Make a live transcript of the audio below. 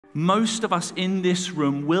Most of us in this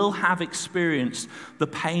room will have experienced the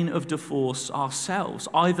pain of divorce ourselves,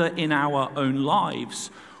 either in our own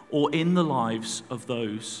lives or in the lives of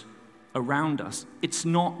those around us. It's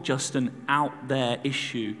not just an out there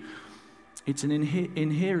issue, it's an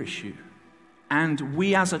in here issue. And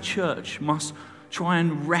we as a church must try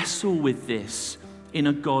and wrestle with this in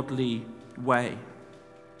a godly way.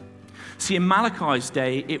 See, in Malachi's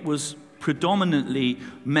day, it was predominantly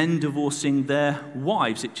men divorcing their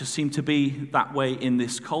wives. It just seemed to be that way in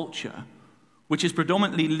this culture, which is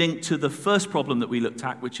predominantly linked to the first problem that we looked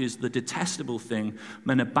at, which is the detestable thing,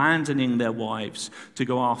 men abandoning their wives to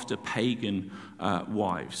go after pagan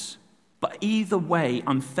wives. But either way,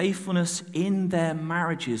 unfaithfulness in their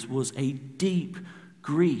marriages was a deep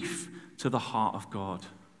grief to the heart of God.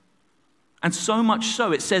 And so much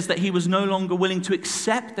so, it says that he was no longer willing to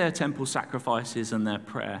accept their temple sacrifices and their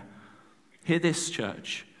prayer. Hear this,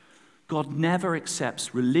 church. God never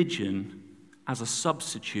accepts religion as a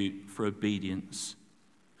substitute for obedience.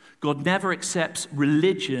 God never accepts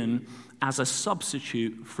religion as a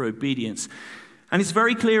substitute for obedience. And it's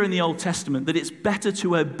very clear in the Old Testament that it's better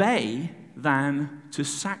to obey than to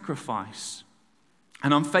sacrifice.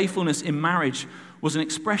 And unfaithfulness in marriage was an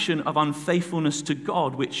expression of unfaithfulness to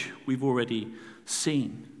God, which we've already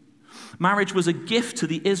seen. Marriage was a gift to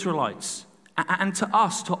the Israelites and to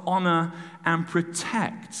us to honor and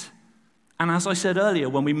protect. And as I said earlier,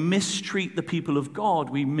 when we mistreat the people of God,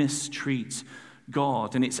 we mistreat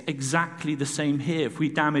God. And it's exactly the same here. If we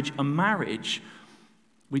damage a marriage,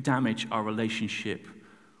 we damage our relationship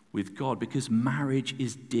with God, because marriage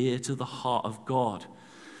is dear to the heart of God.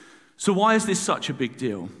 So why is this such a big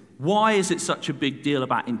deal? Why is it such a big deal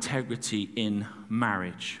about integrity in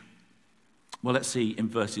marriage? Well, let's see in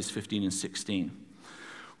verses 15 and 16.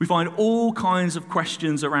 We find all kinds of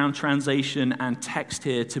questions around translation and text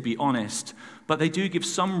here, to be honest, but they do give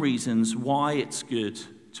some reasons why it's good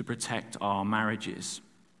to protect our marriages.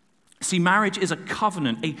 See, marriage is a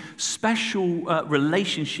covenant, a special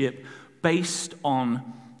relationship based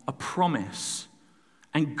on a promise.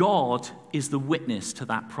 And God is the witness to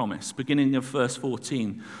that promise. Beginning of verse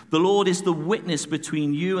 14. The Lord is the witness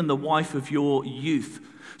between you and the wife of your youth.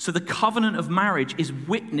 So the covenant of marriage is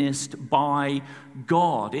witnessed by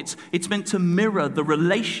God. It's meant to mirror the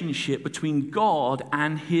relationship between God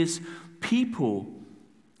and his people.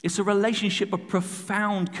 It's a relationship of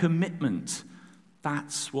profound commitment.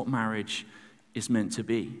 That's what marriage is meant to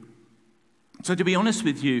be. So to be honest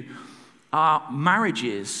with you, our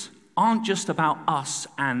marriages aren't just about us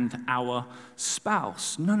and our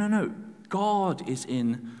spouse. No. God is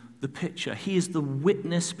in the picture. He is the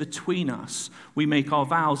witness between us. We make our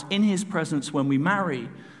vows in his presence when we marry,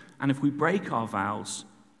 and if we break our vows,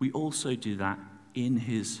 we also do that in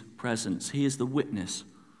his presence. He is the witness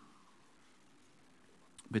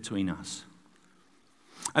between us.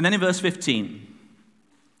 And then in verse 15,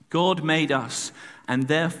 God made us, and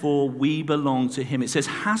therefore we belong to him. It says,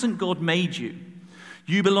 hasn't God made you?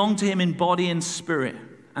 You belong to him in body and spirit.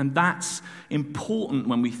 And that's important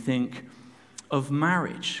when we think of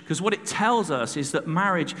marriage. Because what it tells us is that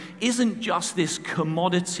marriage isn't just this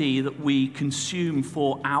commodity that we consume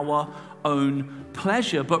for our own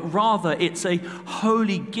pleasure, but rather it's a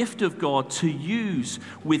holy gift of God to use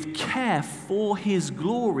with care for his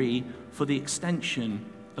glory, for the extension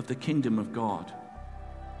of the kingdom of God.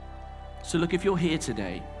 So look, if you're here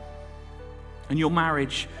today and your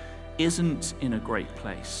marriage isn't in a great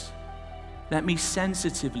place, let me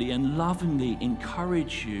sensitively and lovingly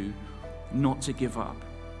encourage you not to give up.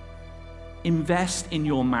 Invest in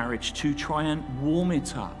your marriage to try and warm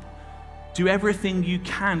it up. Do everything you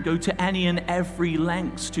can. Go to any and every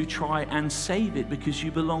lengths to try and save it, because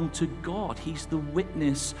you belong to God. He's the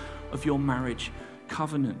witness of your marriage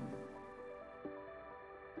covenant.